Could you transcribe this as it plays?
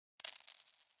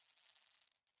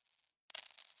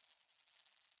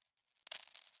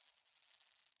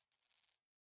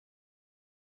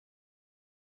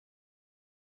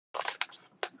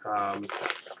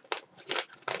Let's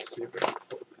see if I can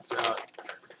pull this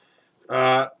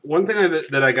out. One thing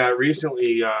that I got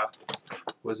recently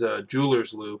was a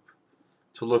jeweler's loop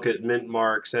to look at mint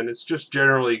marks, and it's just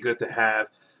generally good to have.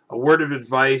 A word of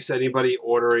advice, anybody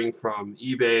ordering from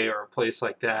eBay or a place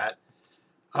like that,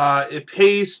 it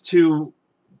pays to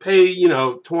pay,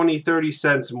 20, 30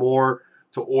 cents more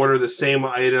to order the same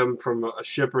item from a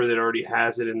shipper that already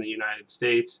has it in the United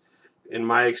States. In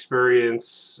my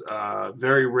experience,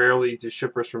 very rarely do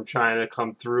shippers from China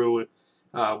come through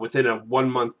within a 1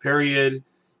 month period.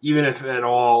 Even if at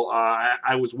all,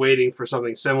 I was waiting for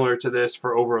something similar to this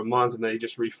for over a month, and they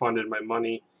just refunded my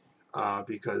money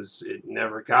because it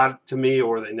never got to me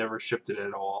or they never shipped it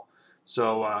at all.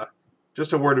 So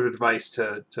just a word of advice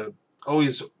to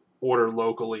always order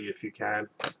locally if you can.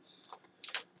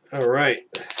 All right,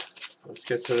 let's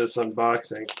get to this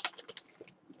unboxing.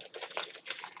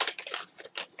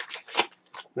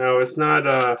 Now, it's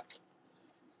not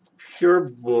pure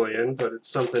bullion, but it's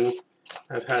something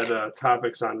I've had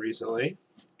topics on recently,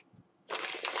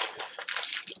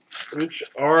 which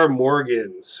are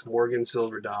Morgan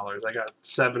silver dollars. I got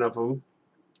 7 of them,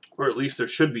 or at least there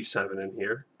should be 7 in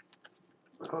here,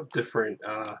 of different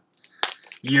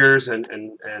years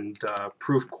and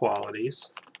proof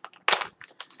qualities.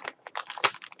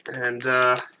 And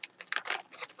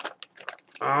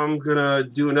I'm gonna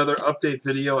do another update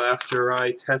video after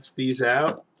I test these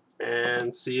out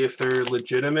and see if they're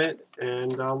legitimate,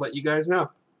 and I'll let you guys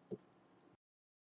know.